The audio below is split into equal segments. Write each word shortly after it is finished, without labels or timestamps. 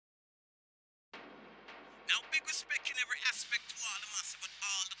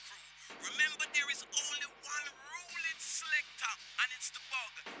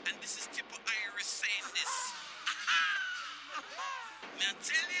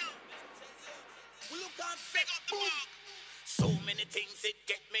So many things it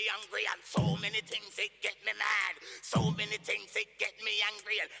get me angry, and so many things it get me mad. So many things it get me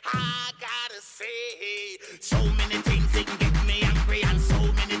angry, and I gotta say, so many things it get me angry, and so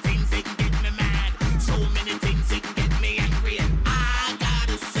many things it get me mad. So many things it get me angry, and I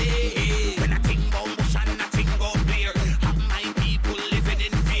gotta say, when I think about bush and I think about beer, have my people living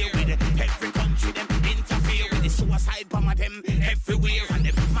in fear with every country them interfere with the suicide bomber them everywhere, and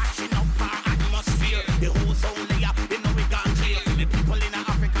them mashing up our atmosphere. The whole soul layer, you know we gone clear. For the people in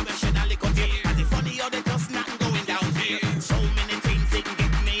Africa, we shed a little tear. And the funny how they just not going down here. So many things it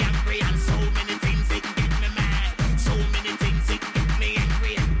get me angry, and so many things it get me mad. So many things it get me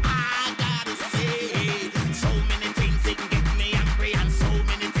angry, and I gotta say, so many things it get me angry, and so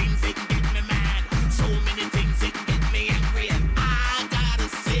many things it get me mad. So many things it get me angry, and I gotta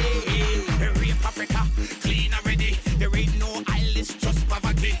say, rape Africa, clean already. There ain't no eyeless, just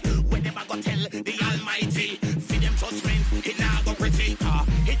poverty. When them a go tell the Almighty, for them judgment, it now go pretty.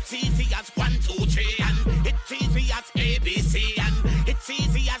 It's easy as 1, 2, 3, and it's easy as ABC, and it's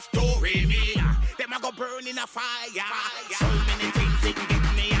easy as do re mi. Them a go burn in a fire. So many things it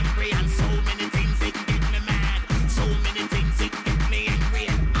get me angry, and so many things it get me mad. So many things it get me angry,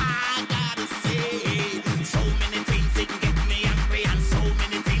 and I gotta say, so many things it get me angry, and so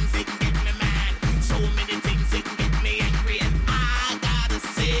many things it get me mad. So many things it get me angry, and I gotta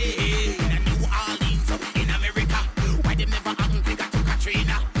say, the New Orleans in America, why them never angry got to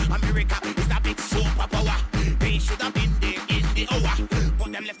Katrina? America is a big superpower. They should have been there in the hour,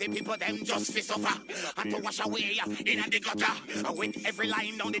 but them left the people them just fi suffer and to wash away in the gutter. With every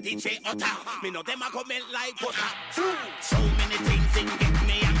line on the DJ utter, me know them a come melt like butter. So many things it get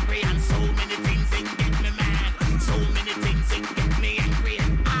me angry, and so many things it get me mad. So many things it get me angry,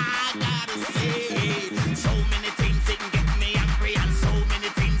 and I gotta say, so many things it get me angry, and so many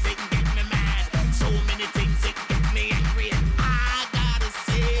things it get me mad. So many things it get me angry, and I gotta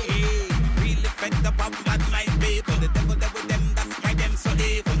say, really fed up of bad mind people. The devil there with them, that's why them so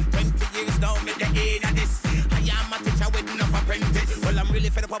evil. 20 years now, me the in of this. I am a teacher with enough apprentice. Well, I'm really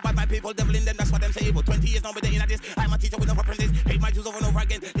fed up of bad mind people, devil in them, that's what them say evil. 20 years now, me the in of this. I'm a teacher with enough apprentice. Pay my dues over and over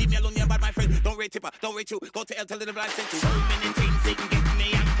again. Leave me alone, you bad my friend. Don't rate tipper, don't rate you. Go to hell, tell the blind sent you. So many things it can get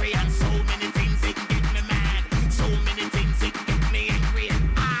me angry, and so many things it can get me mad. So many things it can get me angry,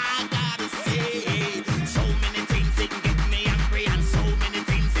 and I gotta say, so many things it can get me angry, and so many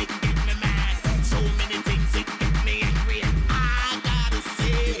things it can get me mad. So many things it can get me angry, and I gotta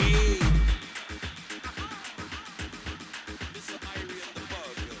say. Mr. Irie and the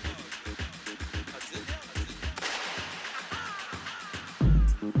Bug. That's it.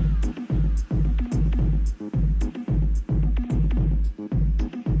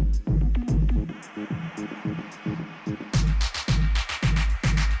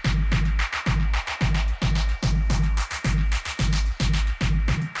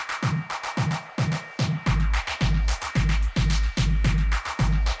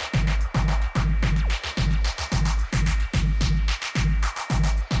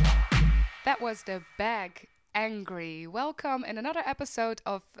 That was the Bag Angry. Welcome in another episode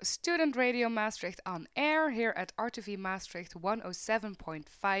of Student Radio Maastricht on air here at RTV Maastricht 107.5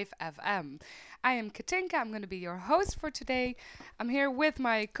 FM. I am Katinka. I'm going to be your host for today. I'm here with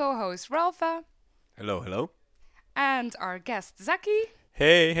my co-host Ralfa Hello, hello. and our guest Zaki.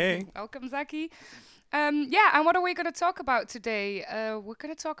 Hey, hey. Welcome, Zaki. And what are we going to talk about today? We're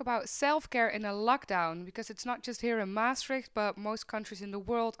going to talk about self-care in a lockdown, because it's not just here in Maastricht, but most countries in the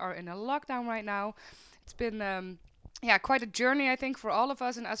world are in a lockdown right now. It's been, quite a journey, I think, for all of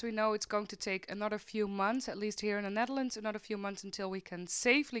us. And as we know, it's going to take another few months, at least here in the Netherlands, another few months until we can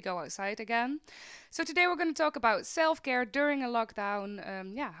safely go outside again. So today we're going to talk about self-care during a lockdown.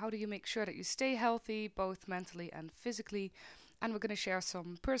 How do you make sure that you stay healthy, both mentally and physically? And we're going to share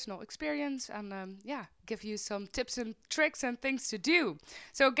some personal experience and, give you some tips and tricks and things to do.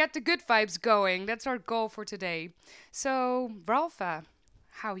 So get the good vibes going. That's our goal for today. So, Ralfa,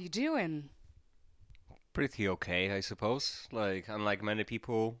 how you doing? Pretty okay, I suppose. Like, unlike many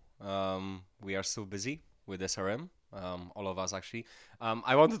people, we are still busy with SRM. All of us, actually.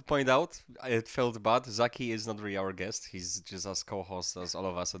 I wanted to point out, it felt bad. Zaki is not really our guest. He's just as co-host as all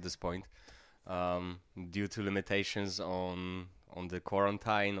of us at this point. Due to limitations on the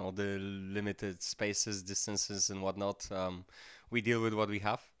quarantine or the limited spaces, distances, and whatnot, we deal with what we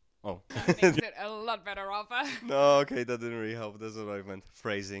have. Oh. That makes it a lot better, Rafa. No, okay, that didn't really help. That's what I meant.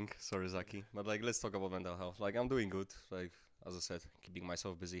 Phrasing. Sorry, Zaki. But, let's talk about mental health. I'm doing good. As I said, keeping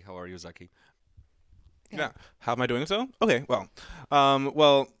myself busy. How are you, Zaki? Yeah. How am I doing so? Okay,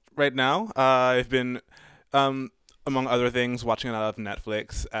 well, right now, I've been among other things, watching a lot of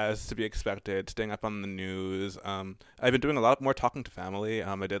Netflix, as to be expected, staying up on the news. I've been doing a lot more talking to family.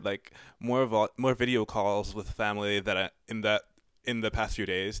 I did like more video calls with family in the past few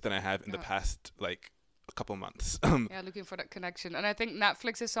days than I have in the past like a couple months. Yeah, looking for that connection. And I think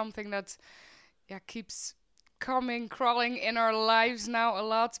Netflix is something that keeps crawling in our lives now a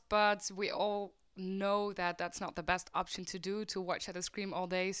lot, but we all know that that's not the best option to do, to watch at a screen all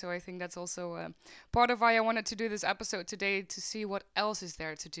day. So I think that's also part of why I wanted to do this episode today, to see what else is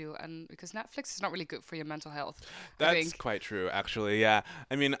there to do. And because Netflix is not really good for your mental health. That's quite true, actually. Yeah,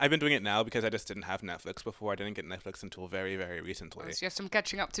 I mean, I've been doing it now because I just didn't have Netflix before. I didn't get Netflix until very, very recently. So you have some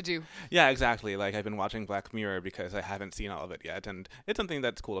catching up to do. Yeah, exactly. Like, I've been watching Black Mirror because I haven't seen all of it yet, and it's something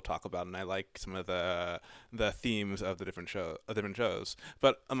that's cool to talk about. And I like some of the themes of the different shows.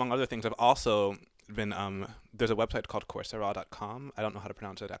 But among other things, I've also been there's a website called Coursera.com. I don't know how to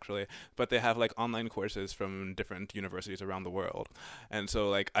pronounce it actually, but they have like online courses from different universities around the world. And so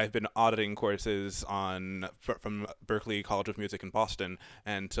like I've been auditing courses from Berklee College of Music in Boston.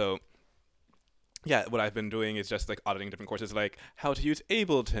 And so yeah, what I've been doing is just like auditing different courses, like how to use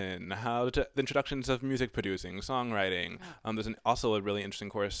Ableton, the introductions of music producing, songwriting. There's also a really interesting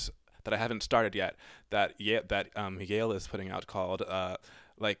course that I haven't started yet that Yale is putting out called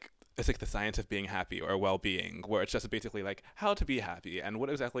it's like the science of being happy or well-being, where it's just basically like how to be happy and what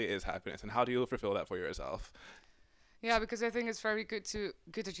exactly is happiness and how do you fulfill that for yourself. Yeah, because I think it's very good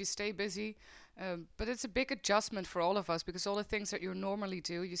that you stay busy, but it's a big adjustment for all of us, because all the things that you normally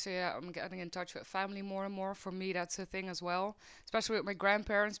do, you say, I'm getting in touch with family more and more. For me, that's a thing as well, especially with my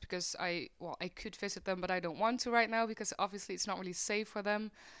grandparents, because I could visit them, but I don't want to right now because obviously it's not really safe for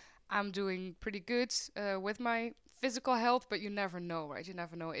them. I'm doing pretty good with my physical health, but you never know, right? You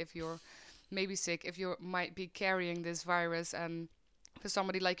never know if you're maybe sick, if you might be carrying this virus. And for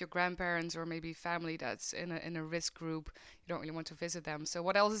somebody like your grandparents or maybe family that's in a risk group, you don't really want to visit them. So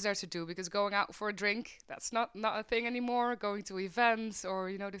what else is there to do? Because going out for a drink, that's not a thing anymore. Going to events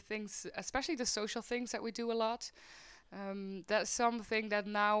or, the things, especially the social things that we do a lot. That's something that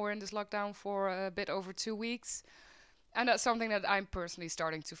now we're in this lockdown for a bit over 2 weeks. And that's something that I'm personally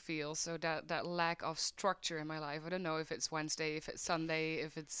starting to feel. So that lack of structure in my life. I don't know if it's Wednesday, if it's Sunday,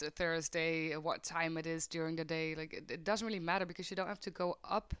 if it's Thursday, what time it is during the day. Like it doesn't really matter because you don't have to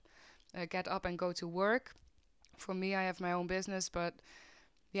get up and go to work. For me, I have my own business, but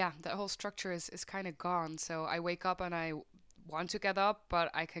yeah, that whole structure is kind of gone. So I wake up and I want to get up,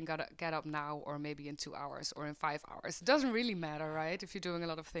 but I can get up now or maybe in 2 hours or in 5 hours. It doesn't really matter, right? If you're doing a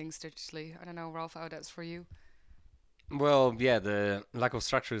lot of things digitally. I don't know, Ralph, how that's for you. Well, yeah, the lack of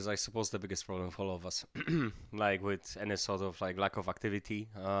structure is, I suppose, the biggest problem for all of us. Like with any sort of like lack of activity,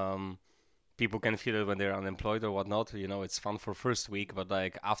 people can feel it when they're unemployed or whatnot. It's fun for first week, but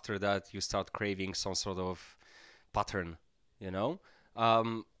like after that, you start craving some sort of pattern.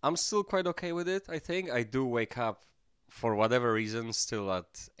 I'm still quite okay with it. I think I do wake up for whatever reason still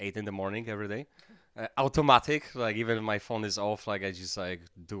at 8 in the morning every day. Automatic, like even if my phone is off, like I just like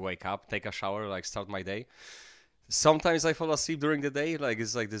do wake up, take a shower, like start my day. Sometimes I fall asleep during the day, like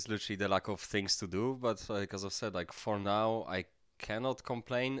it's like this literally the lack of things to do. But like as I've said, like for now, I cannot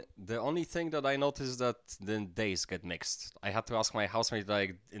complain. The only thing that I noticed that the days get mixed. I had to ask my housemate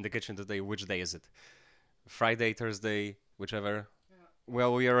like in the kitchen today, which day is it? Friday, Thursday, whichever. Yeah.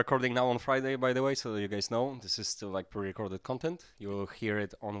 Well, we are recording now on Friday, by the way, so you guys know this is still like pre-recorded content. You will hear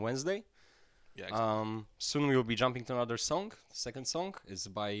it on Wednesday. Yeah. Exactly. Soon we will be jumping to another song. The second song is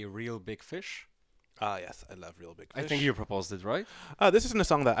by Real Big Fish. Yes, I love Real Big Fish. I think you proposed it, right? This isn't a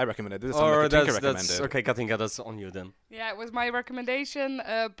song that I recommended. This is a song that Katinka recommended. Okay, Katinka, that's on you then. Yeah, it was my recommendation,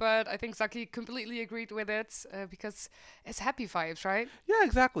 but I think Zaki completely agreed with it because it's happy vibes, right? Yeah,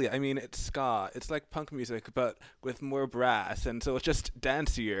 exactly. I mean, it's ska. It's like punk music, but with more brass, and so it's just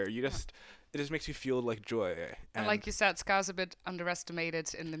dancier. It just makes you feel like joy. And like you said, ska's a bit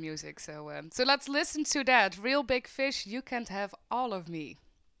underestimated in the music. So let's listen to that. Real Big Fish, You Can't Have All of Me.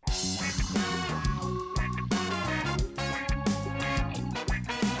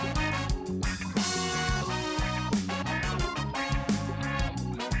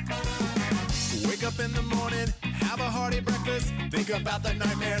 Up in the morning, have a hearty breakfast, think about the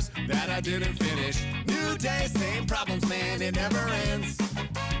nightmares that I didn't finish. New day, same problems, man, it never ends.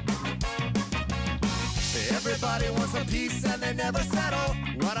 Everybody wants a piece and they never settle.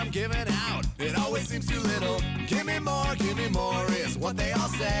 What I'm giving out, it always seems too little. Give me more is what they all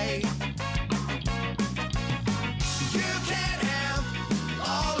say. You can't have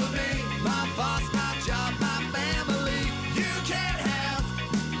all of me, my boss, my job, my family. You can't have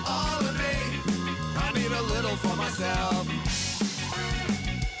all of me, I need a little for myself.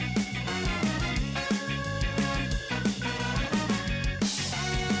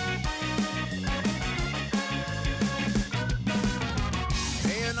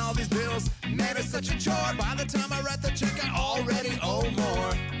 is such a chore. By the time I write the check, I already owe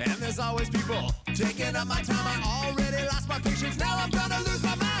more. And there's always people taking up my time. I already lost my patience, now I'm gonna lose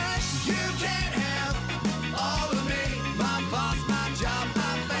my mind. You can't have all of me, my boss, my job,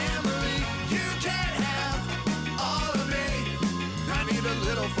 my family. You can't have all of me, I need a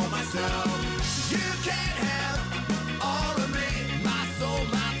little for myself. You can't have all of me, my soul,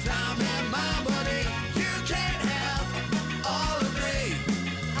 my time, and my money. You can't have all of me,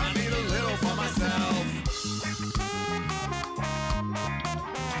 I need a little for myself.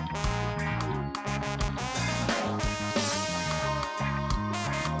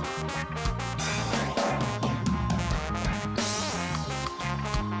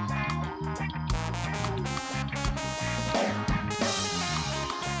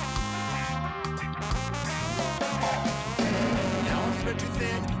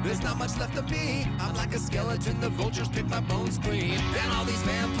 There's not much left of me. I'm like a skeleton, the vultures pick my bones clean. And all these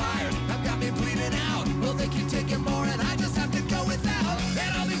vampires have got me bleeding out. Well, they keep taking more and I just have to go without.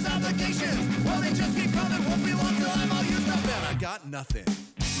 And all these obligations, well, they just keep coming. Won't be long till I'm all used up and I got nothing.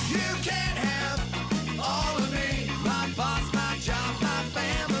 You can't have all of me, my boss, my job, my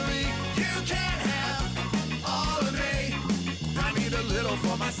family. You can't have all of me, I need a little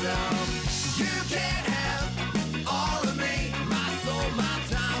for myself. You can't have all of me, my soul, my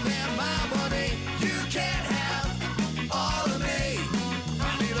time, and my money. You can't have all of me,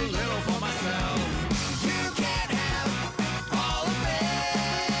 I need a little for myself. You can't have all of me.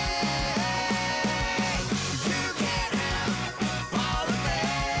 You can't have all of me.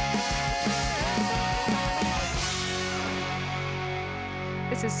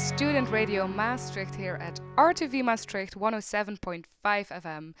 This is Student Radio Maastricht here at RTV Maastricht 107.5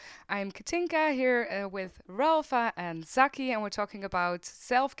 FM. I'm Katinka here with Ralfa and Zaki, and we're talking about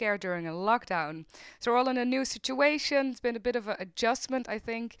self-care during a lockdown. So we're all in a new situation. It's been a bit of an adjustment, I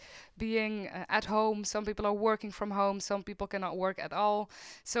think, being at home. Some people are working from home, some people cannot work at all.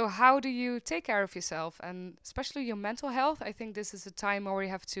 So how do you take care of yourself, and especially your mental health? I think this is a time where we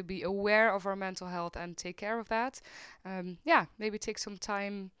have to be aware of our mental health and take care of that. Maybe take some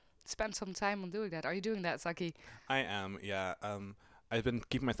time, spend some time on doing that. Are you doing that, Zaki? I am, yeah. I've been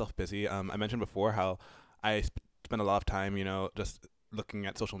keeping myself busy. I mentioned before how I spend a lot of time, just looking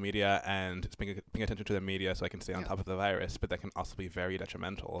at social media and paying attention to the media so I can stay on top of the virus, but that can also be very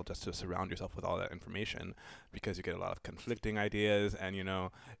detrimental just to surround yourself with all that information, because you get a lot of conflicting ideas, and,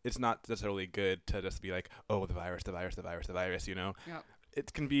 it's not necessarily good to just be like, oh, the virus,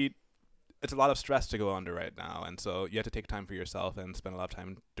 It can be, it's a lot of stress to go under right now, and so you have to take time for yourself and spend a lot of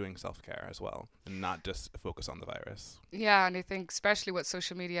time doing self-care as well, and not just focus on the virus. Yeah, and I think especially with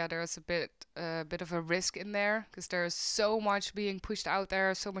social media, there's a bit of a risk in there, because there's so much being pushed out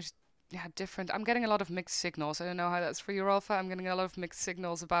there, so much different. I'm getting a lot of mixed signals. I don't know how that's for you, Rolfa. I'm getting a lot of mixed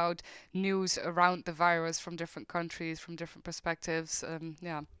signals about news around the virus from different countries, from different perspectives.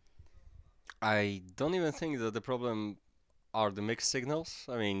 I don't even think that the problem are the mixed signals.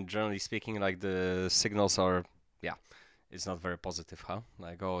 I mean, generally speaking, like the signals are, it's not very positive, huh?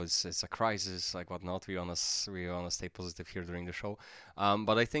 Like, oh, it's a crisis, like whatnot. We wanna stay positive here during the show.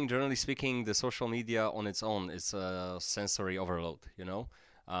 But I think generally speaking, the social media on its own is a sensory overload.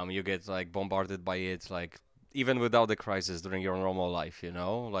 You get like bombarded by it, like even without the crisis during your normal life.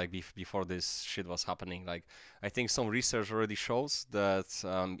 Like before this shit was happening. Like I think some research already shows that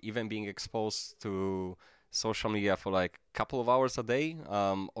even being exposed to social media for like a couple of hours a day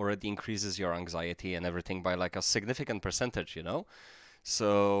already increases your anxiety and everything by like a significant percentage,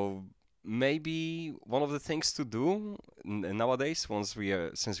 So maybe one of the things to do nowadays,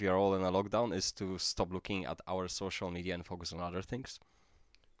 since we are all in a lockdown, is to stop looking at our social media and focus on other things.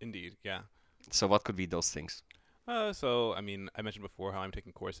 Indeed, yeah. So what could be those things? I mentioned before how I'm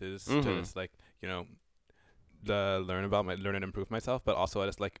taking courses to just learn and improve myself, but also I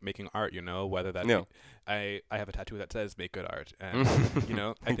just like making art, whether that I have a tattoo that says make good art, and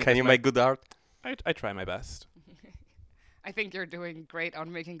I think can you make good art? I try my best. I think you're doing great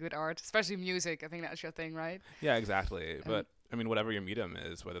on making good art, especially music. I think that's your thing, right? Yeah, exactly. But I mean, whatever your medium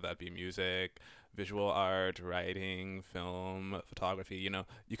is, whether that be music, visual art, writing, film, photography,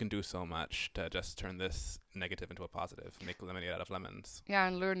 you can do so much to just turn this negative into a positive, make lemonade out of lemons. Yeah,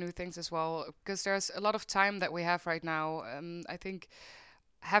 and learn new things as well, because there's a lot of time that we have right now. I think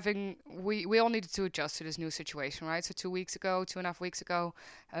we all needed to adjust to this new situation, right? So 2.5 weeks ago,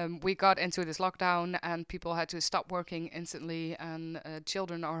 we got into this lockdown and people had to stop working instantly, and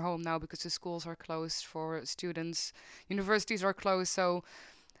children are home now because the schools are closed for students, universities are closed. So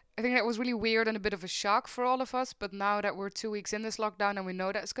I think that was really weird and a bit of a shock for all of us. But now that we're 2 weeks in this lockdown and we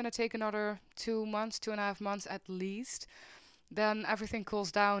know that it's going to take another 2.5 months at least, then everything cools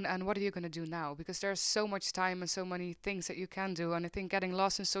down. And what are you going to do now? Because there's so much time and so many things that you can do. And I think getting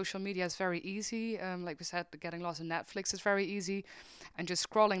lost in social media is very easy. Like we said, getting lost in Netflix is very easy. And just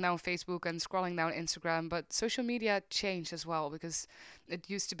scrolling down Facebook and scrolling down Instagram. But social media changed as well, because it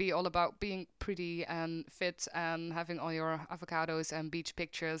used to be all about being pretty and fit and having all your avocados and beach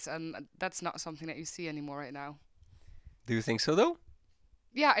pictures. And that's not something that you see anymore right now. Do you think so though?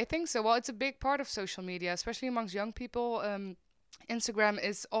 Yeah, I think so. Well, it's a big part of social media, especially amongst young people. Instagram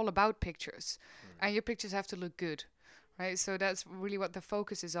is all about pictures, and your pictures have to look good, right? So that's really what the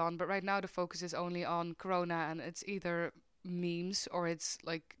focus is on. But right now, the focus is only on Corona, and it's either memes or it's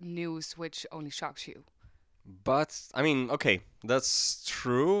like news, which only shocks you. But I mean, okay, that's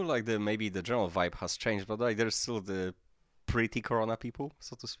true. Like maybe the general vibe has changed, but like there's still the pretty Corona people,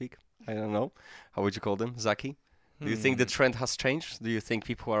 so to speak. I don't know. How would you call them, Zaki? Do you think the trend has changed? Do you think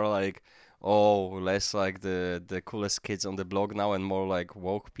people are like, oh, less like the coolest kids on the blog now and more like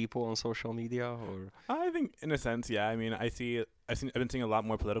woke people on social media? Or I think, in a sense, yeah. I mean, I've been seeing a lot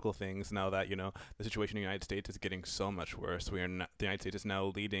more political things now that the situation in the United States is getting so much worse. The United States is now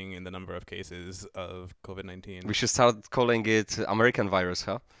leading in the number of cases of COVID-19. we should start calling it American virus,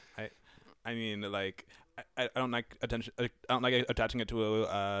 huh? I mean, like, I don't like attention. I don't like attaching it to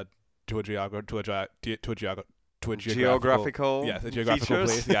a geographical yes, a geographical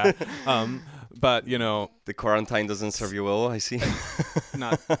features. place. Yeah, but The quarantine doesn't serve you well, I see.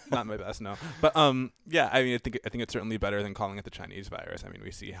 not my best, no. But yeah, I mean, I think it's certainly better than calling it the Chinese virus. I mean, we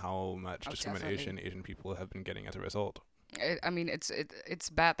see how much discrimination Asian people have been getting as a result. I mean, it's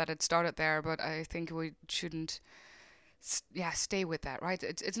bad that it started there, but I think we shouldn't stay with that, right?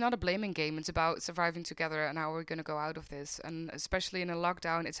 It's not a blaming game. It's about surviving together and how we're going to go out of this. And especially in a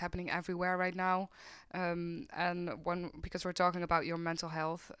lockdown, it's happening everywhere right now. And because we're talking about your mental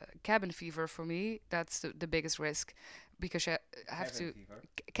health, cabin fever for me, that's the biggest risk, because you have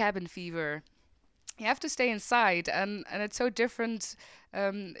cabin fever. You have to stay inside, and it's so different.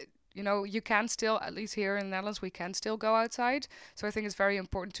 You can still, at least here in the Netherlands, we can still go outside. So I think it's very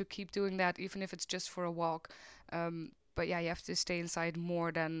important to keep doing that, even if it's just for a walk. But yeah, you have to stay inside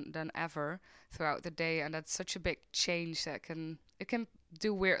more than ever throughout the day, and that's such a big change that can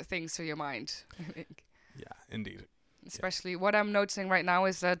do weird things to your mind. I think. Yeah, indeed. Especially what I'm noticing right now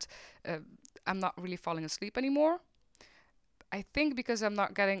is that I'm not really falling asleep anymore. I think because I'm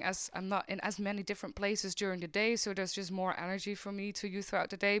not in as many different places during the day, so there's just more energy for me to use throughout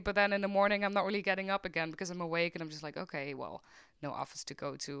the day. But then in the morning, I'm not really getting up again because I'm awake and I'm just like, okay, well, no office to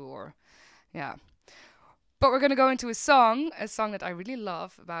go to, or yeah. But we're going to go into a song that I really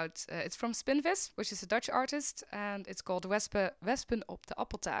love about, it's from Spinvis, which is a Dutch artist, and it's called Wespen op de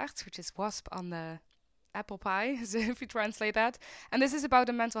appeltaart, which is wasp on the apple pie, so if you translate that. And this is about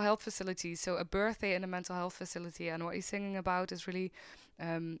a mental health facility, so a birthday in a mental health facility, and what he's singing about is really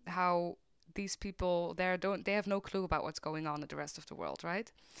how these people there they have no clue about what's going on in the rest of the world,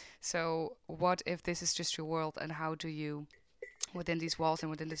 right? So what if this is just your world, and how do you, within these walls and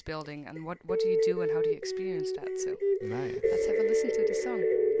within this building, and what do you do and how do you experience that? So Nice. let's have a listen to the song.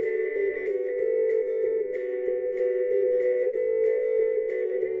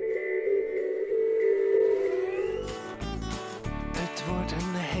 Het wordt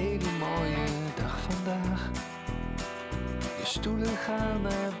een hele mooie dag vandaag. De stoelen gaan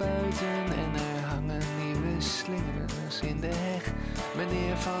naar buiten en er hangen nieuwe slingers in de heg.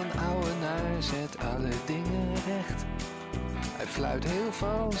 Meneer Van Ouwenaar zet alle dingen recht. Hij fluit heel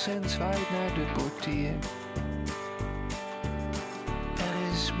vals en zwaait naar de portier.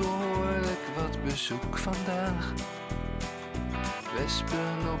 Er is behoorlijk wat bezoek vandaag.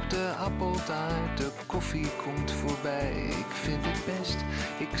 Wespen op de appeltaart, de koffie komt voorbij. Ik vind het best,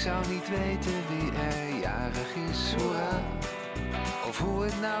 ik zou niet weten wie er jarig is, hoera. Of hoe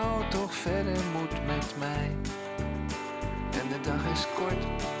het nou toch verder moet met mij. En de dag is kort,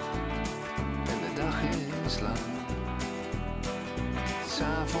 en de dag is lang.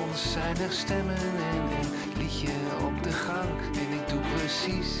 'S'avonds zijn er stemmen en een liedje op de gang. En ik doe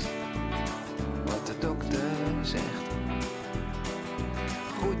precies wat de dokter zegt.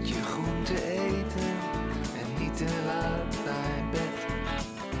 Goed je groente eten en niet te laat naar bed.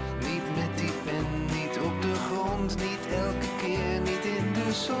 Niet met die pen, niet op de grond, niet elke keer, niet in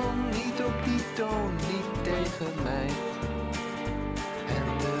de zon. Niet op die toon, niet tegen mij.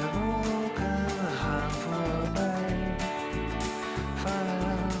 En de wolken gaan voorbij.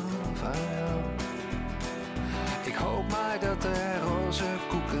 Vaarwel, vaarwel. Ik hoop maar dat er roze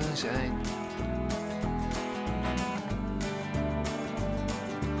koeken zijn.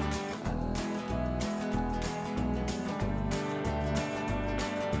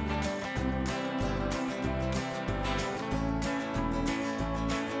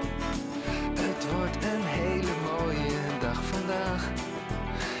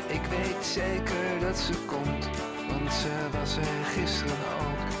 zeker dat ze komt, want ze was er gisteren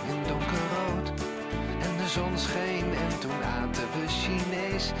ook in donkerrood. En de zon scheen en toen aten we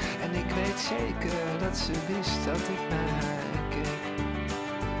Chinees. En ik weet zeker dat ze wist dat ik naar haar keek.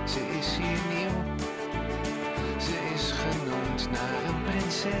 Ze is hier nieuw, ze is genoemd naar een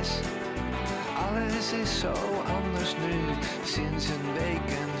prinses. Alles is zo anders nu, sinds een week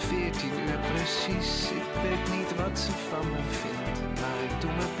en 14 uur precies. Ik weet niet wat ze van me vindt, maar ik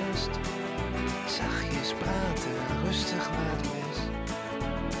doe mijn best. Zachtjes praten, rustig naar de les.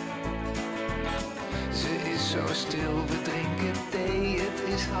 Ze is zo stil, we drinken thee, het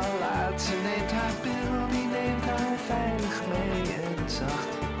is al laat. Ze neemt haar pil, die neemt haar veilig mee en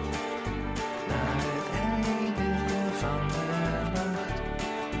zacht. Naar het einde van de nacht.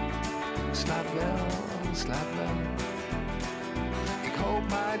 Slaap wel, slaap wel. Ik hoop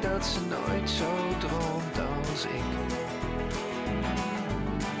maar dat ze nooit zo droomt als ik.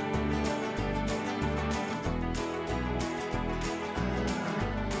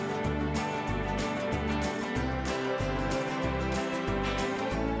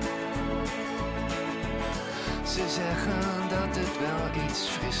 Ze zeggen dat het wel iets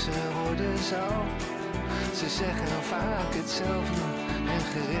frisser worden zal. Ze zeggen vaak hetzelfde en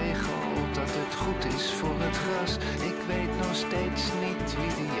geregeld dat het goed is voor het gras. Ik weet nog steeds niet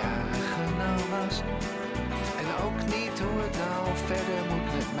wie de jarige nou was. En ook niet hoe het nou verder moet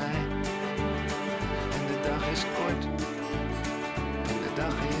met mij. En de dag is kort en de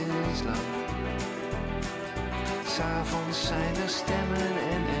dag is lang. 'S'avonds zijn er stemmen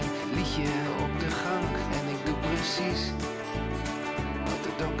en een liedje op de gang. En ik doe precies wat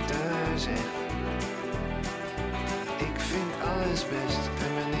de dokter zegt. Ik vind alles best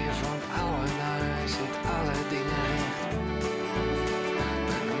en meneer Van Ouwenaar zet alle dingen recht. Na,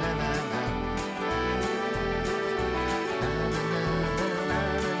 na, na, na. Na, na, na, na, na,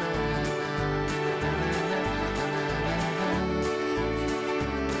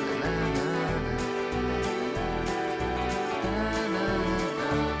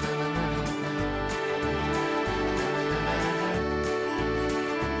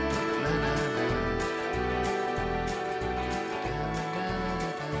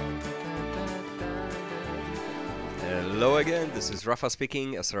 Hello again, this is Rafa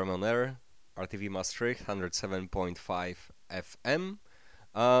speaking, SRM on Air, RTV Maastricht, 107.5 FM.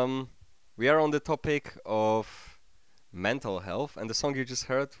 We are on the topic of mental health, and the song you just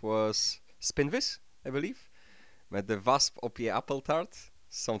heard was Spinvis, I believe, met de wasp op je appeltaart,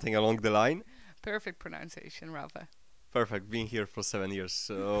 something along the line. Perfect pronunciation, Rafa. Perfect, being here for 7 years.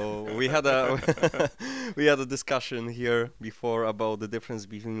 So we had a we had a discussion here before about the difference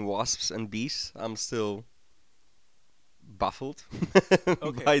between wasps and bees. I'm still baffled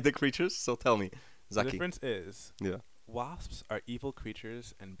by the creatures. So tell me, The Zaki. difference is Yeah. wasps are evil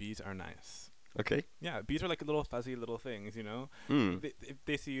creatures and bees are nice. Okay. Yeah, bees are like little fuzzy little things, you know? Mm. If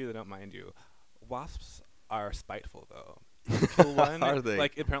they see you, they don't mind you. Wasps are spiteful, though. If you kill one, Are they?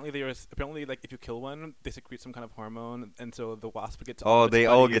 like apparently like if you kill one, they secrete some kind of hormone, and so the wasp gets. Oh, its they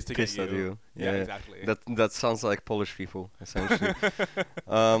all buddies get to pissed at you. Yeah, exactly. That sounds like Polish people, essentially.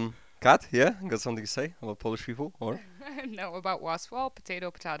 Kat, yeah, got something to say about Polish people, or? No, about wasps. Well,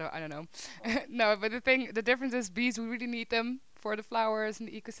 potato, I don't know. No, but the difference is bees, we really need them for the flowers and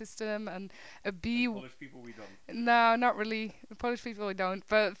the ecosystem, and a bee... Polish people we don't. No, not really. The Polish people we don't.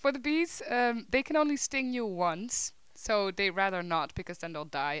 But for the bees, they can only sting you once. So they rather not, because then they'll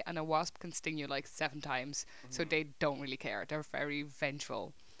die. And a wasp can sting you like 7 times. So they don't really care. They're very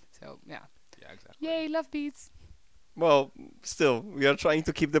vengeful. So, yeah. Yeah, exactly. Yay, love bees. Well, still, we are trying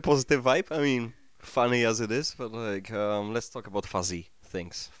to keep the positive vibe. I mean, funny as it is, but like, let's talk about fuzzy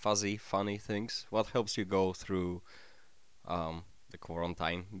things. Fuzzy, funny things. What helps you go through the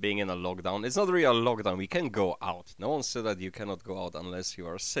quarantine, being in a lockdown? It's not really a lockdown. We can go out. No one said that you cannot go out unless you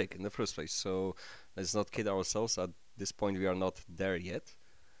are sick in the first place. So let's not kid ourselves. At this point, we are not there yet.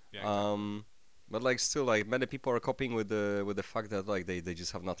 Yeah, exactly. But like, still, like, many people are coping with the fact that like they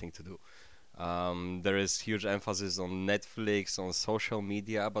just have nothing to do. There is huge emphasis on Netflix, on social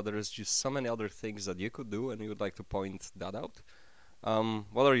media, but there is just so many other things that you could do, and you would like to point that out.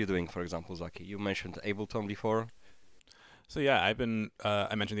 What are you doing, for example, Zaki? You mentioned Ableton before. So yeah, I've been.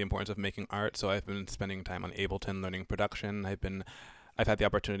 I mentioned the importance of making art, so I've been spending time on Ableton, learning production. I've had the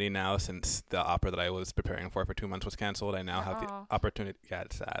opportunity now, since the opera that I was preparing for 2 months was canceled. I now have the Aw. opportunity. Yeah,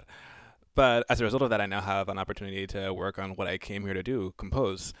 it's sad. But as a result of that, I now have an opportunity to work on what I came here to do,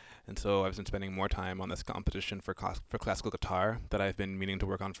 compose. And so I've been spending more time on this composition for classical guitar that I've been meaning to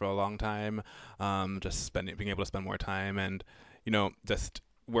work on for a long time. Being able to spend more time and, just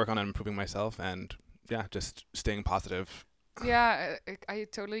work on improving myself and, yeah, just staying positive. Yeah, I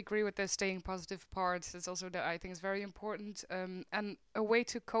totally agree with the staying positive part. It's also that I think is very important. And a way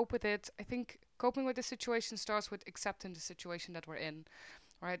to cope with it, I think coping with the situation starts with accepting the situation that we're in.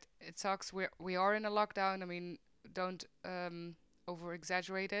 Right? It sucks. We are in a lockdown. I mean, don't over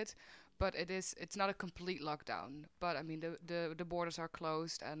exaggerate it, but it's not a complete lockdown. But I mean, the borders are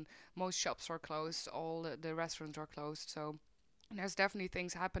closed and most shops are closed. All the restaurants are closed. So there's definitely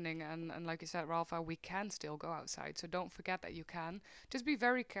things happening, and like you said, Ralpha, we can still go outside, so don't forget that you can. Just be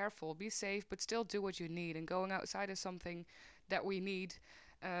very careful, be safe, but still do what you need, and going outside is something that we need,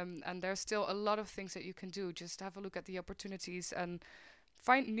 and there's still a lot of things that you can do. Just have a look at the opportunities and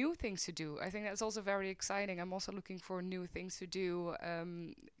find new things to do. I think that's also very exciting. I'm also looking for new things to do.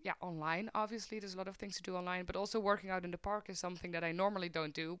 Online, obviously, there's a lot of things to do online, but also working out in the park is something that I normally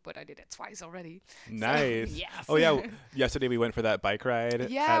don't do, but I did it twice already. Nice. So, yes. Oh yeah, yesterday we went for that bike ride.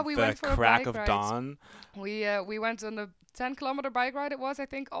 Yeah, at we the went for a crack bike of ride. dawn. We went on a 10-kilometer bike ride. It was, I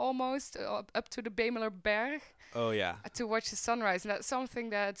think, almost up to the Bemelerberg Oh yeah. to watch the sunrise. And that's something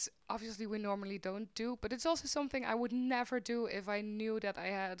that obviously we normally don't do, but it's also something I would never do if I knew that I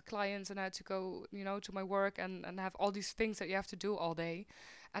had clients and I had to go, to my work and have all these things that you have to do all day.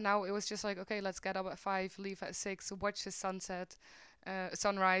 And now it was just like, okay, let's get up at 5, leave at 6, watch the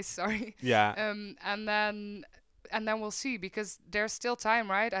sunrise, sorry. Yeah. And then we'll see, because there's still time,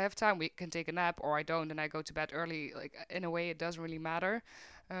 right? I have time. We can take a nap, or I don't, and I go to bed early. Like, in a way, it doesn't really matter,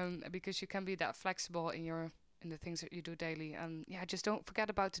 because you can be that flexible in the things that you do daily. And yeah, just don't forget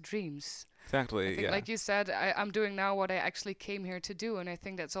about the dreams. Exactly. I think, Yeah. like you said, I'm doing now what I actually came here to do, and I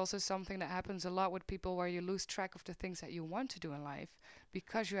think that's also something that happens a lot with people, where you lose track of the things that you want to do in life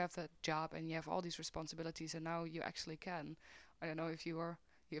because you have that job and you have all these responsibilities, and now you actually can. I don't know if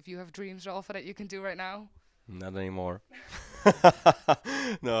you have dreams, Ralph, that you can do right now. Not anymore.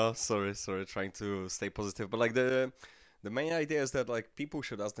 No, sorry. Trying to stay positive, but like the main idea is that like people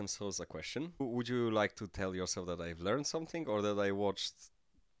should ask themselves a question: would you like to tell yourself that I've learned something, or that I watched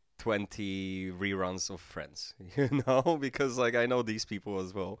 20 reruns of Friends? Because like I know these people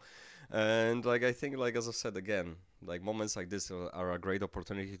as well, and like I think, like as I said again, like moments like this are a great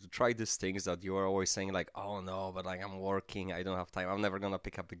opportunity to try these things that you are always saying, like, oh no, but like I'm working, I don't have time, I'm never gonna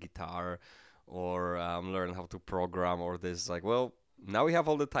pick up the guitar or learn how to program or this. Like, well, now we have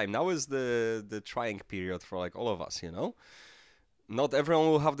all the time. Now is the trying period for like all of us, Not everyone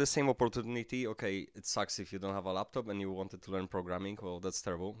will have the same opportunity. Okay, it sucks if you don't have a laptop and you wanted to learn programming. Well, that's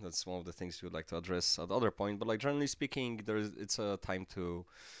terrible. That's one of the things you would like to address at the other point. But like generally speaking, it's a time to,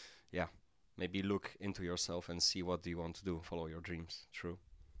 maybe look into yourself and see what do you want to do. Follow your dreams. True.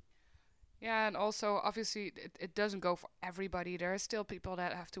 Yeah, and also, obviously, it doesn't go for everybody. There are still people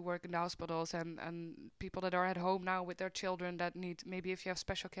that have to work in the hospitals, and people that are at home now with their children that need, maybe if you have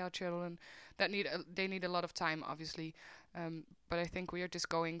special care children, that they need a lot of time, obviously. But I think we are just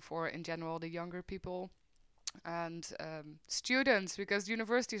going for, in general, the younger people and students, because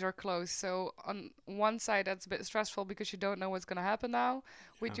universities are closed. So on one side, that's a bit stressful because you don't know what's going to happen now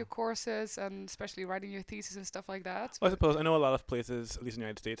with your courses, and especially writing your thesis and stuff like that. Well, I suppose I know a lot of places, at least in the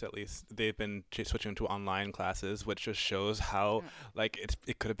United States, at least, they've been switching to online classes, which just shows how like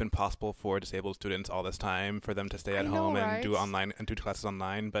it could have been possible for disabled students all this time for them to stay at home and do online and do classes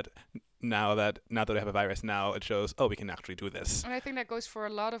online, but now that we have a virus, now it shows, we can actually do this. And I think that goes for a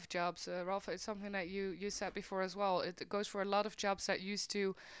lot of jobs, Ralph. It's something that you said before as well. It goes for a lot of jobs that used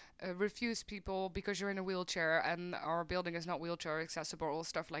to refuse people because you're in a wheelchair and our building is not wheelchair accessible or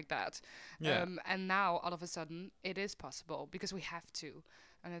stuff like that. Yeah. And now all of a sudden it is possible because we have to.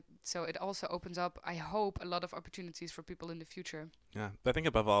 And so it also opens up, I hope, a lot of opportunities for people in the future. Yeah, but I think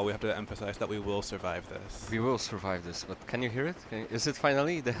above all, we have to emphasize that we will survive this. We will survive this, but can you hear it? Is it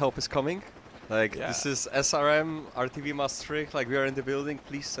finally? The help is coming? Like, This is SRM, RTV Maastricht, like we are in the building,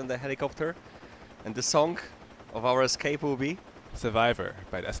 please send a helicopter. And the song of our escape will be? Survivor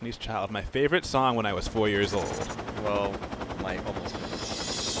by Destiny's Child, my favorite song when I was 4 years old. Well, my almost favorite.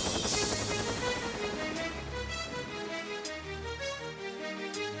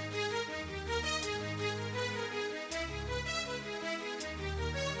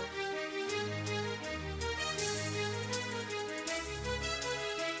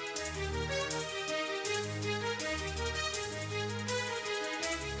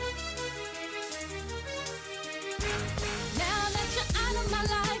 Now that you're out of my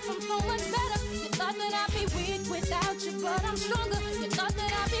life, I'm so much better. You thought that I'd be weak without you, but I'm stronger. You thought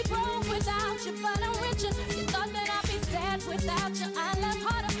that I'd be broke without you, but I'm richer. You thought that I'd be sad without you, I love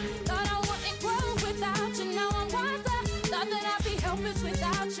harder. Thought I wouldn't grow without you, now I'm wiser. Thought that I'd be helpless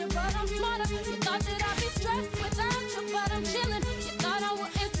without you, but I'm smarter. You thought that I'd be stressed without you, but I'm chilling. You thought I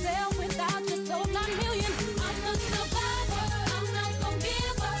wouldn't sell without you, sold 9 million. I'm a survivor.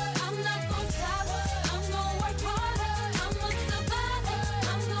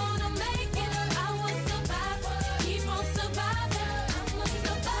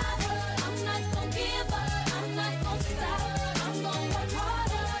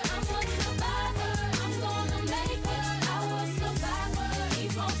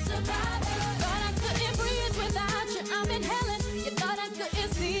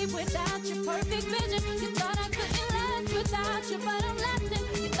 perfect vision. You thought I couldn't last without you, but I'm lasting.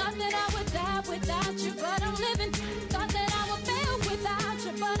 You thought that I would die without you, but I'm living. Thought that I would fail without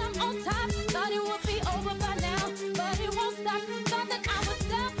you, but I'm on top. Thought it would be over by now, but it won't stop. Thought that I would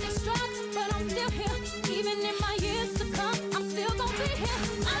self-destruct, but I'm still here. Even in my years to come, I'm still gonna be here.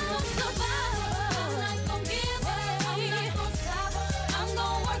 I'm a survivor. I'm not gonna give up. I'm not gonna stop. I'm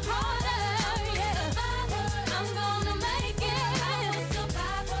gonna work harder. Yeah. I'm gonna make it. I'm a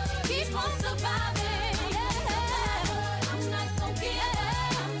survivor. Keep on surviving. Yeah. I'm not gonna give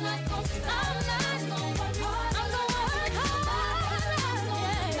up. I'm not gonna stop. I'm not gonna work hard. I'm gonna work hard. I'm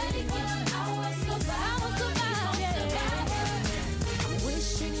gonna make it. I will survive. I will survive. Yeah. I'm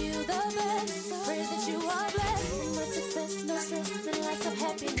wishing you the best. Pray that you are blessed. Much success, no stress, and lots of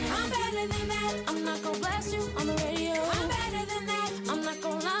happiness. I'm better than that. I'm not gonna blast you on the radio. I'm better than that. I'm not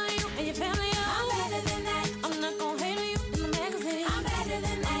gonna lie to you and your family. I'm better than that. I'm not gonna hate on you in the magazine. I'm better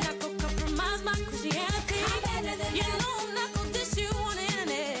than that. I'm not gonna compromise my Christianity. I'm better than that. You know I'm not gonna diss you on the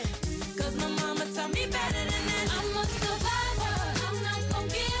internet. Cause my mama taught me better than that. I'm a survivor. I'm not gonna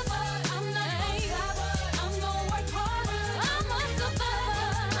give up. I'm not gonna stop. I'm gonna work harder. I'm a survivor.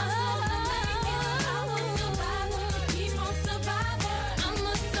 I will survive. Keep on surviving. I'm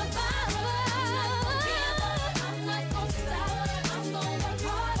a survivor. I'm not gonna stop. I'm gonna work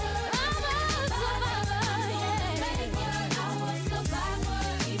harder. I'm a survivor. Yeah. I will survive.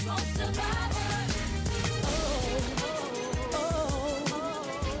 Keep on surviving.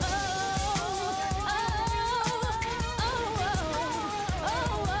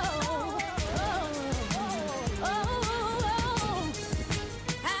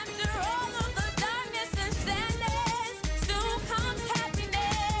 After all of the darkness and sadness, soon comes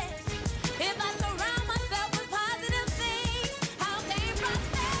happiness. If I surround myself with positive things, I'll gain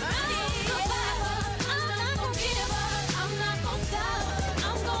prosperity. I'm not gonna give up. I'm not gonna stop.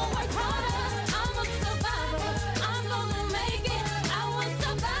 I'm gonna work harder. I'm a survivor. I'm gonna make it. I will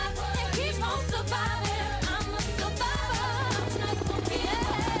survive and keep on surviving. I'm a survivor. I'm not gonna give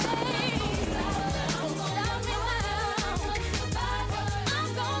up. Don't stop me now. I'm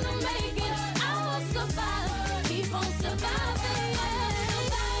gonna make it. I will survive. Keep on surviving. I'm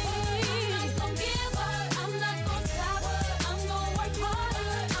not gonna give up. I'm not gonna stop. I'm gonna work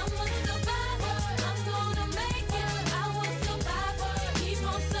harder. I'm a survivor. I'm gonna make it. I will survive. Keep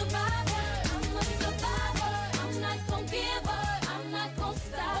on surviving. I'm a survivor. I'm not gonna give up. I'm not gonna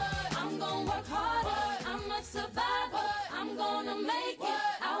stop. I'm gonna work harder. I'm a survivor. I'm gonna make it.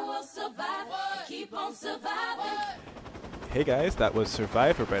 I will survive. Keep on surviving. Hey guys, that was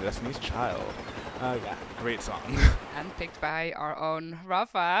Survivor by Destiny's Child. Yeah, great song. And picked by our own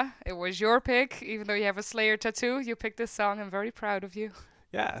Rafa. It was your pick, even though you have a Slayer tattoo. You picked this song. I'm very proud of you.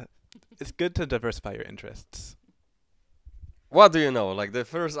 Yeah, it's good to diversify your interests. What do you know? Like the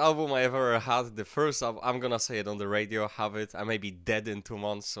first album I ever had, the first album, I'm gonna say it on the radio, have it. I may be dead in 2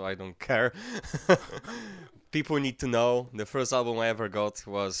 months, so I don't care. People need to know. The first album I ever got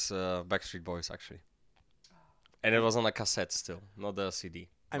was Backstreet Boys, actually. And it was on a cassette still, not a CD.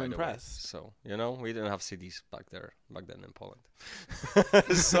 I'm by the way. impressed. So, you know, we didn't have CDs back then in Poland.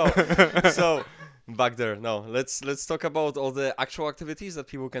 so back there. No, let's talk about all the actual activities that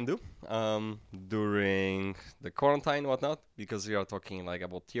people can do during the quarantine, whatnot, because we are talking like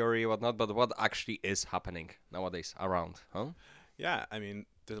about theory, whatnot, but what actually is happening nowadays around, huh? Yeah, I mean,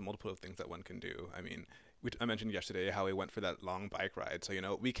 there's a multiple of things that one can do. I mean, I mentioned yesterday how we went for that long bike ride. So, you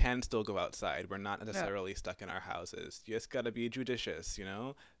know, we can still go outside. We're not necessarily stuck in our houses. You just got to be judicious, you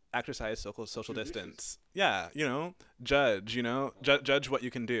know? Exercise social distance. Yeah, you know, judge what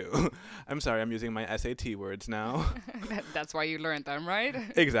you can do. I'm sorry, I'm using my SAT words now. That's why you learned them, right?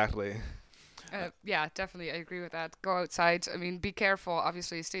 Exactly. Yeah, definitely. I agree with that. Go outside. I mean, be careful.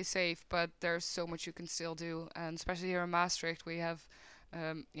 Obviously, stay safe. But there's so much you can still do. And especially here in Maastricht, we have,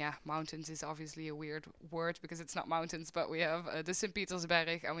 mountains is obviously a weird word because it's not mountains. But we have the St.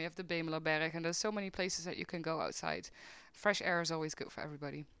 Petersberg and we have the Bemelerberg. And there's so many places that you can go outside. Fresh air is always good for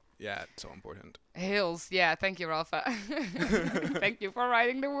everybody. Yeah, it's so important. Hills. Yeah, thank you, Rafa. Thank you for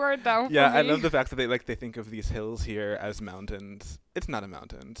writing the word down for Yeah, me. I love the fact that they think of these hills here as mountains. It's not a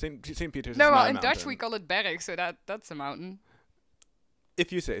mountain. St. Peter's No, is well, not a in mountain. Dutch we call it berg, so that's a mountain.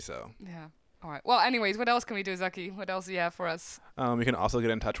 If you say so. Yeah. All right. Well, anyways, what else can we do, Zaki? What else do you have for us? You can also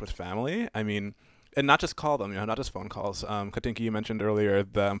get in touch with family. I mean, and not just call them, you know, not just phone calls. Katinka, you mentioned earlier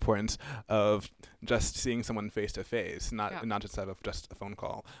the importance of just seeing someone face to face, not just out of just a phone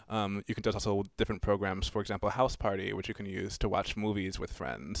call. You can do also different programs, for example, House Party, which you can use to watch movies with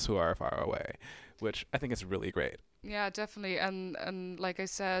friends who are far away, which I think is really great. Yeah, definitely. And like I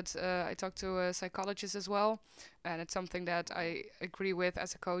said, I talked to a psychologist as well, and it's something that I agree with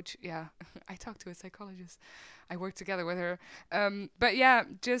as a coach. Yeah, I talked to a psychologist. I work together with her. But yeah,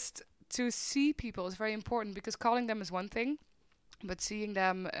 just to see people is very important because calling them is one thing, but seeing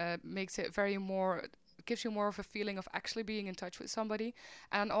them makes it very more gives you more of a feeling of actually being in touch with somebody.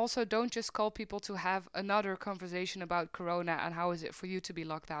 And also don't just call people to have another conversation about corona and how is it for you to be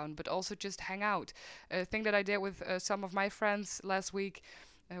locked down, but also just hang out. A thing that I did with some of my friends last week,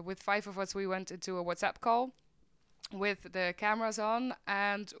 with 5 of us, we went into a WhatsApp call with the cameras on,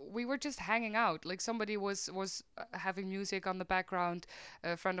 and we were just hanging out. Like somebody was having music on the background.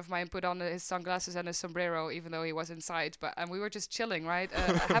 A friend of mine put on his sunglasses and his sombrero, even though he was inside. And we were just chilling, right?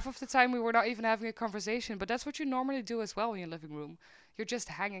 Half of the time we were not even having a conversation, but that's what you normally do as well in your living room. You're just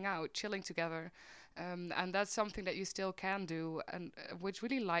hanging out, chilling together, and that's something that you still can do, and which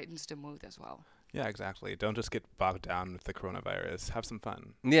really lightens the mood as well. Yeah, exactly. Don't just get bogged down with the coronavirus. Have some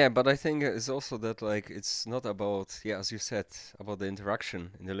fun. Yeah, but I think it's also that like it's not about, yeah, as you said, about the interaction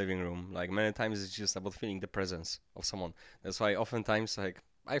in the living room. Like many times it's just about feeling the presence of someone. That's why oftentimes like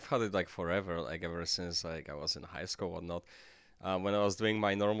I've had it like forever, like ever since like I was in high school or not. When I was doing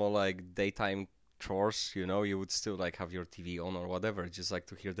my normal like daytime chores, you know, you would still like have your TV on or whatever, just like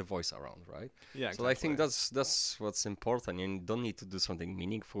to hear the voice around, right? Yeah, So I think that's what's important. You don't need to do something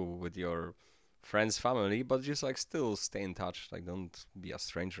meaningful with your friends, family, but just like still stay in touch. Like don't be a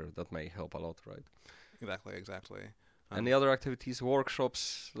stranger. That may help a lot, right? Exactly. And the other activities,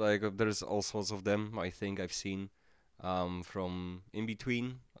 workshops, like there's all sorts of them. I think I've seen from In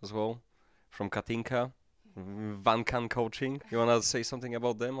Between as well, from Katinka, Vankan Coaching. You wanna say something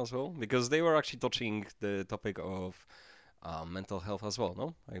about them as well? Because they were actually touching the topic of mental health as well.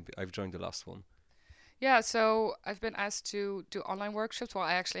 No, I've joined the last one. Yeah, so I've been asked to do online workshops. Well,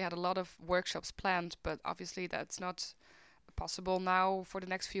 I actually had a lot of workshops planned, but obviously that's not possible now for the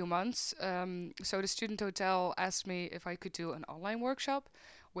next few months. So the Student Hotel asked me if I could do an online workshop,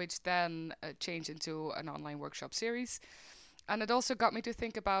 which then changed into an online workshop series. And it also got me to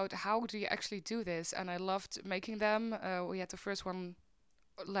think about how do you actually do this? And I loved making them. We had the first one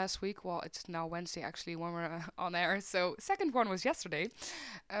last week. Well, it's now Wednesday actually when we're on air. So second one was yesterday.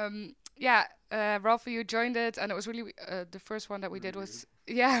 Ralph, you joined it, and it was really the first one that we did was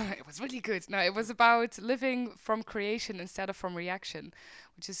it was really good. No, it was about living from creation instead of from reaction,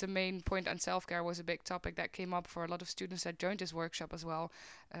 which is the main point. And self-care was a big topic that came up for a lot of students that joined this workshop as well.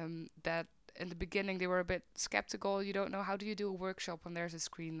 That in the beginning they were a bit skeptical. You don't know how do you do a workshop when there's a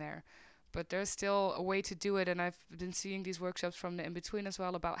screen there. But there's still a way to do it, and I've been seeing these workshops from the In-Between as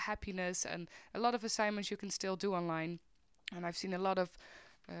well about happiness, and a lot of assignments you can still do online. And I've seen a lot of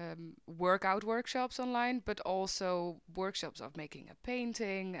workout workshops online, but also workshops of making a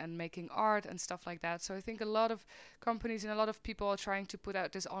painting and making art and stuff like that. So I think a lot of companies and a lot of people are trying to put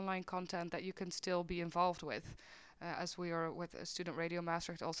out this online content that you can still be involved with, as we are with Student Radio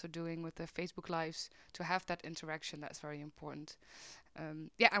Maastricht also doing with the Facebook Lives, to have that interaction. That's very important.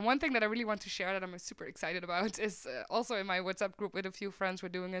 And one thing that I really want to share that I'm super excited about is also in my WhatsApp group with a few friends, we're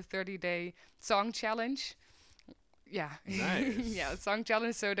doing a 30-day song challenge. Yeah. Nice. Yeah, song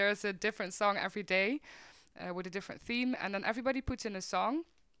challenge. So there's a different song every day with a different theme, and then everybody puts in a song.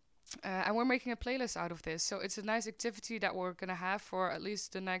 And we're making a playlist out of this. So it's a nice activity that we're going to have for at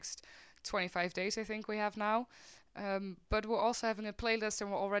least the next 25 days, I think we have now. But we're also having a playlist,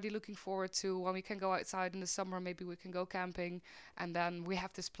 and we're already looking forward to when we can go outside in the summer. Maybe we can go camping, and then we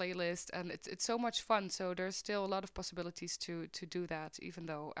have this playlist, and it's so much fun. So there's still a lot of possibilities to do that, even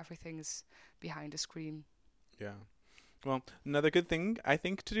though everything is behind a screen. Yeah. Well, another good thing I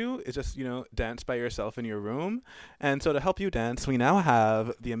think to do is just, dance by yourself in your room. And so to help you dance, we now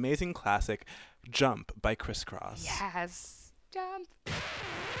have the amazing classic Jump by Criss Cross. Yes. Jump.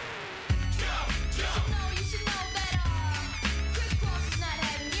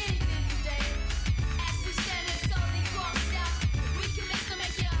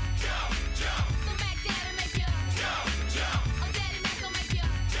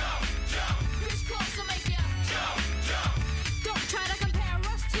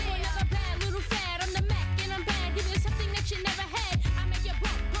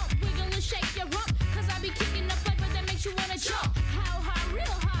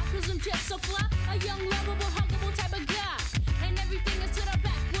 So fly, a young, lovable, huggable type of guy. And everything is to the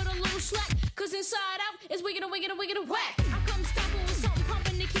back with a little slack. Cause inside out is wiggin' and whack. I come stomping with something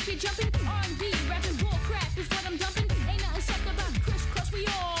pumping to keep you jumping. R&B, rapping, bull crap is what I'm dumping. Ain't nothing soft about Criss Cross, we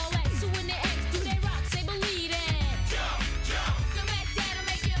all at. So when they ask, do they rock, say believe it. Jump, jump. The Mac Dad'll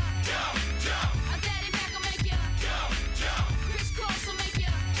make ya. Jump, jump. A Daddy Mac'll make ya. Jump, jump. Criss Cross will make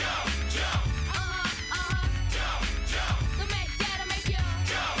ya. Jump, jump. Jump,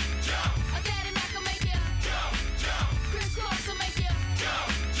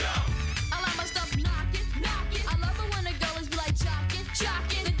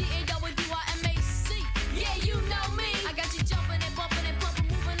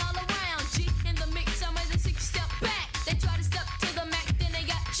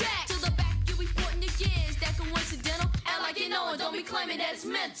 ass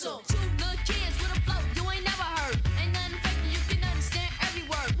mental. Two good kids with a flow you ain't never heard. Ain't nothing fake, you can understand every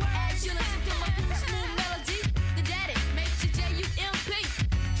word. As you listen to my cool smooth melody, the daddy makes you J-U-M-P.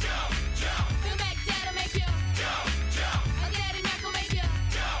 The Mac Dad'll make you. A Daddy Mac will make you.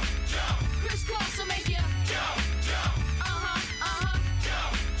 Chris Cross will make you.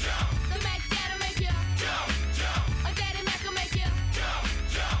 The Mac Dad'll make you. A Daddy Mac will make you.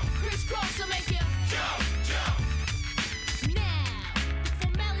 Chris Cross will make you. Now, the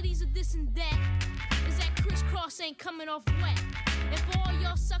formalities of this and that is that Chris Cross ain't coming off wet. And for all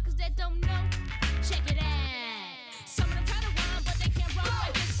y'all suckers that don't know, check it out. Some of them try to rhyme, but they can't rhyme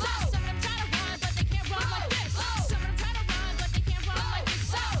like this. Some of them try to rhyme, but they can't rhyme like this. Some of them try to rhyme, but they can't rhyme like this.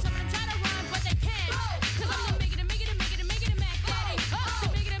 Some of them try to rhyme, but they can't. Cause I'm the make it Mac Daddy. The make it Mac. Cause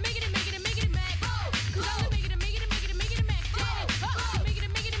I'm the make it Mac Daddy. The make it Mac.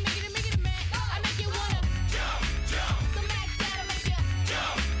 I make you wanna. The Mac Dad'll make you.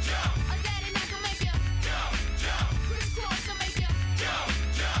 A Daddy Mac will make you. Chris Cross will make you.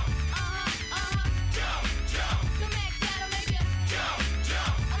 The Mac Dad'll make you.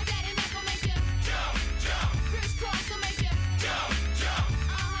 A Daddy Mac will make you. Chris Cross will make you.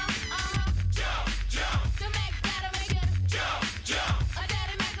 The Mac Dad'll make you. A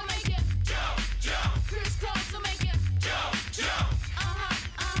Daddy Mac will make you. Chris Cross will make you.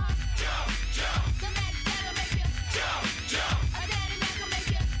 The Mac Dad'll make you. A Daddy Mac will make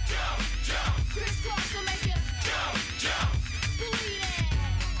you. Chris Cross will make you. Believe it.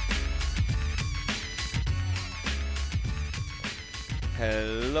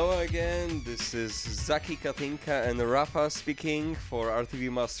 Hello again, this is Zaki Katinka and Rafa speaking for RTV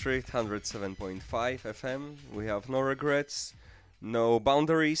Maastricht 107.5 FM. We have no regrets, no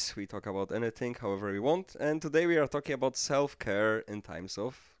boundaries, we talk about anything however we want, and today we are talking about self-care in times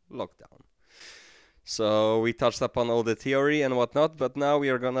of lockdown. So we touched upon all the theory and whatnot, but now we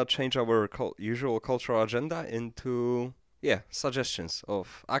are gonna change our usual cultural agenda into, suggestions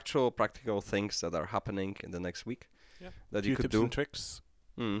of actual practical things that are happening in the next week. Yeah. That Few you could tips do. and tricks.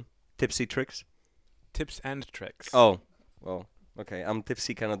 Tipsy tricks. Tips and tricks. Oh, well, okay. I'm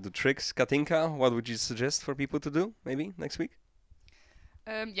tipsy, cannot do tricks. Katinka, what would you suggest for people to do maybe next week?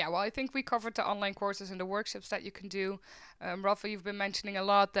 Well, I think we covered the online courses and the workshops that you can do. Rafa, you've been mentioning a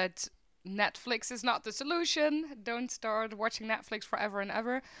lot that Netflix is not the solution. Don't start watching Netflix forever and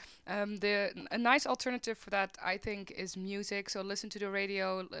ever. A nice alternative for that, I think, is music. So listen to the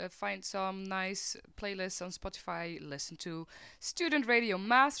radio, find some nice playlists on Spotify, listen to Student Radio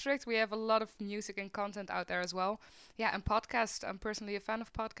Maastricht. We have a lot of music and content out there as well. Yeah, and podcasts. I'm personally a fan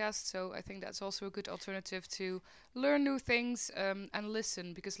of podcasts, so I think that's also a good alternative to learn new things and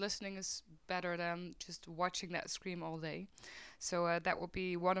listen, because listening is better than just watching that screen all day. So that would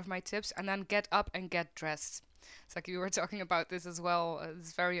be one of my tips. And then get up and get dressed. It's like you were talking about this as well.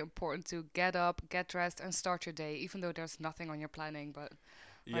 It's very important to get up, get dressed, and start your day, even though there's nothing on your planning. But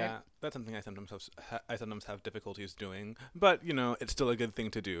yeah, that's something I sometimes have difficulties doing. But it's still a good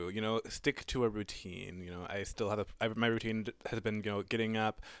thing to do. Stick to a routine. I still have my routine has been getting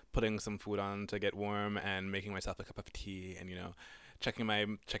up, putting some food on to get warm, and making myself a cup of tea, and checking my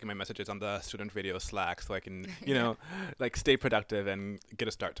messages on the student radio Slack so I can stay productive and get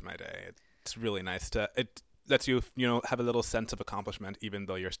a start to my day. It's really nice it lets you have a little sense of accomplishment even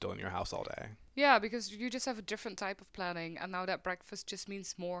though you're still in your house all day. Yeah, because you just have a different type of planning, and now that breakfast just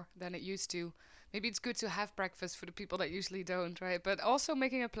means more than it used to. Maybe it's good to have breakfast for the people that usually don't, right? But also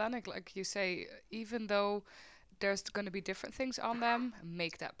making a planning, like you say, even though there's going to be different things on them,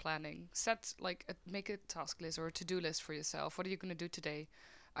 make that planning. Make a task list or a to-do list for yourself. What are you going to do today?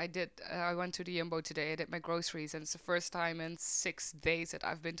 I went to the Jumbo today. I did my groceries, and it's the first time in 6 days that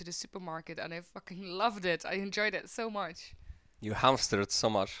I've been to the supermarket, and I fucking loved it. I enjoyed it so much. You hamstered so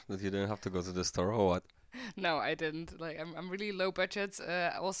much that you didn't have to go to the store, or what? No, I didn't. I'm really low budget.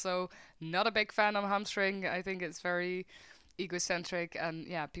 Also, not a big fan of hamstring. I think it's very egocentric, and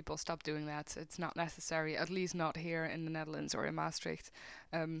people stop doing that. It's not necessary, at least not here in the Netherlands or in Maastricht.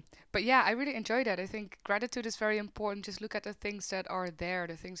 But I really enjoyed that. I think gratitude is very important. Just look at the things that are there,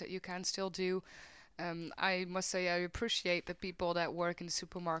 the things that you can still do. I must say I appreciate the people that work in the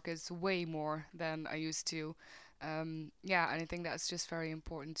supermarkets way more than I used to. And I think that's just very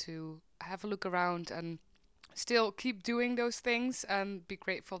important to have a look around and still keep doing those things and be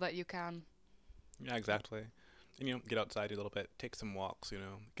grateful that you can. Yeah, exactly. And get outside a little bit, take some walks,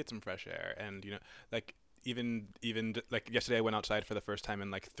 get some fresh air, and even yesterday I went outside for the first time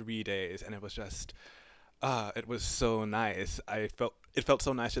in 3 days, and it was just it was so nice. It felt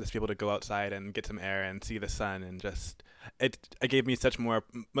so nice to just be able to go outside and get some air and see the sun, and just it gave me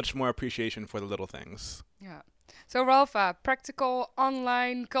much more appreciation for the little things. Yeah. So, Ralpha, practical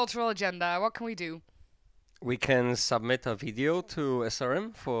online cultural agenda. What can we do? We can submit a video to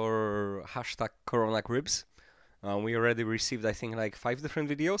SRM for hashtag CoronaCribs. We already received, I think, like 5 different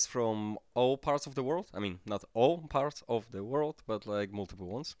videos from all parts of the world. I mean, not all parts of the world, but like multiple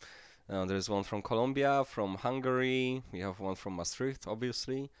ones. There's one from Colombia, from Hungary. We have one from Maastricht,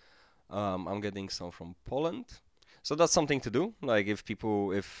 obviously. I'm getting some from Poland. So that's something to do. Like if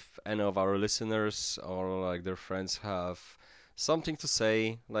any of our listeners or like their friends have something to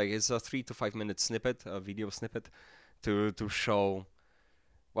say, like it's a 3 to 5 minute snippet, a video snippet, to show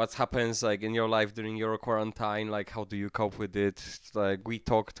what happens like in your life during your quarantine, like how do you cope with it? Like we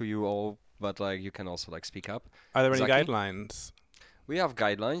talk to you all, but like you can also like speak up. Are there any Zaki? guidelines? We have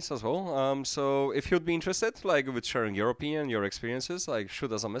guidelines as well. So if you'd be interested, like with sharing your opinion, your experiences, like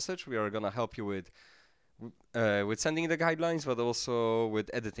shoot us a message. We are gonna help you with sending the guidelines, but also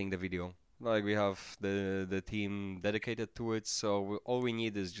with editing the video. Like we have the team dedicated to it. So all we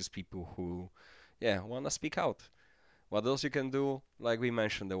need is just people who, wanna speak out. What else you can do? Like we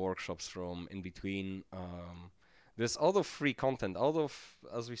mentioned, the workshops from in between. There's all of free content.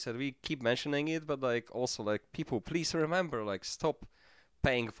 As we said, we keep mentioning it, but like also like people, please remember, like stop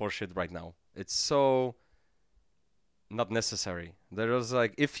paying for shit right now. It's so not necessary. There is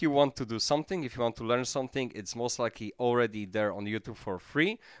like, if you want to do something, if you want to learn something, it's most likely already there on YouTube for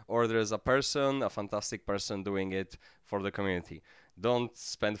free, or there's a fantastic person doing it for the community. Don't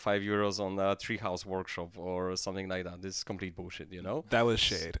spend €5 on a treehouse workshop or something like that. This is complete bullshit, you know? That was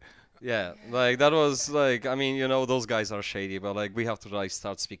shade. Yeah, like that was like, I mean, you know, those guys are shady, but like we have to like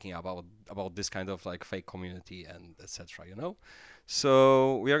start speaking about this kind of like fake community and etc. You know.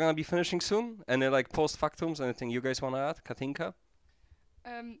 So we are gonna be finishing soon. Any like post factums? Anything you guys wanna add, Katinka?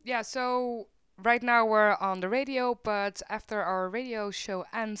 So right now we're on the radio, but after our radio show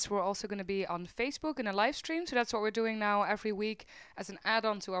ends, we're also going to be on Facebook in a live stream. So that's what we're doing now every week as an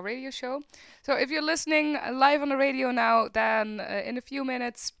add-on to our radio show. So if you're listening live on the radio now, then in a few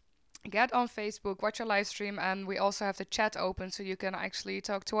minutes, get on Facebook, watch our live stream, and we also have the chat open so you can actually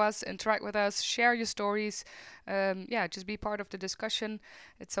talk to us, interact with us, share your stories. Just be part of the discussion.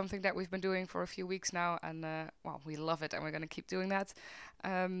 It's something that we've been doing for a few weeks now, and we love it, and we're going to keep doing that.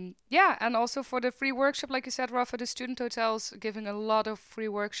 And also for the free workshop, like you said, Rafa, the student hotels giving a lot of free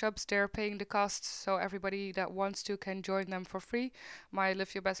workshops. They're paying the costs, so everybody that wants to can join them for free. My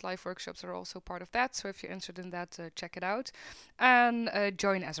Live Your Best Life workshops are also part of that, so if you're interested in that, check it out. And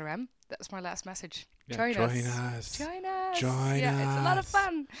join SRM. That's my last message. Yeah, Join us. Yeah, it's a lot of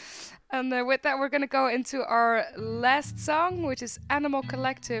fun. And with that, we're going to go into our last song, which is Animal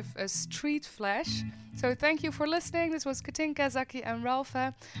Collective, Street Flash. So thank you for listening. This was Katinka, Zaki, and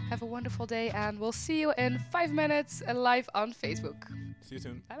Ralpha. Have a wonderful day, and we'll see you in 5 minutes live on Facebook. See you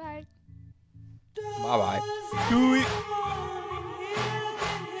soon. Bye-bye. Bye bye.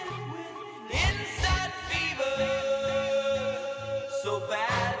 Inside fever, so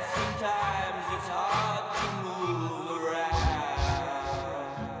bad sometimes it's hard to move around.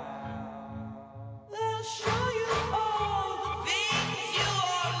 They'll show you all the things you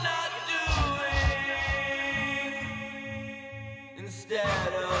are not doing. Instead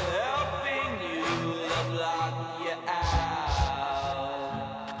of helping you, they'll block you out.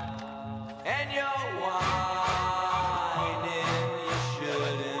 And you're whining, you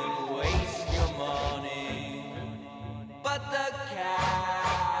shouldn't waste your money. But the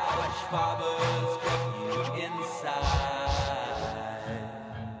couch fibers kept you inside.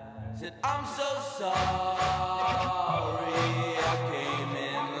 Said, I'm so sorry I came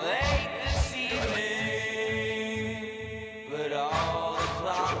in late this evening, but all the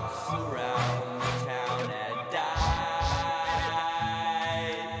clocks around the town had died,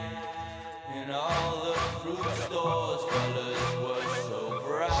 and all the fruit stores' colors were so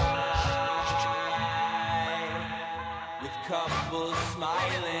bright, with couples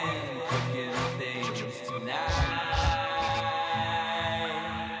smiling, cooking things tonight.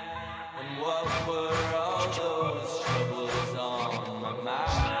 And what were all those troubles on my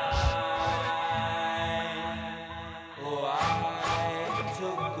mind? Oh, I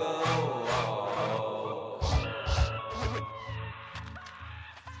took a walk.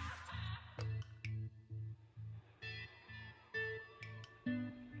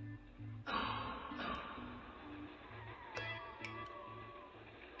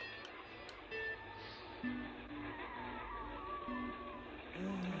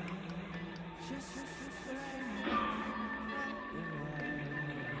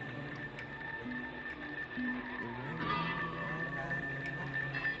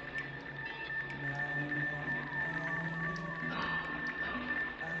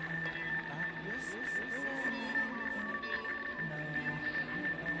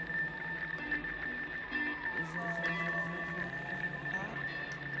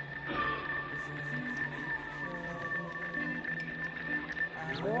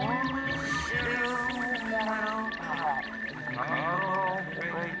 Oh,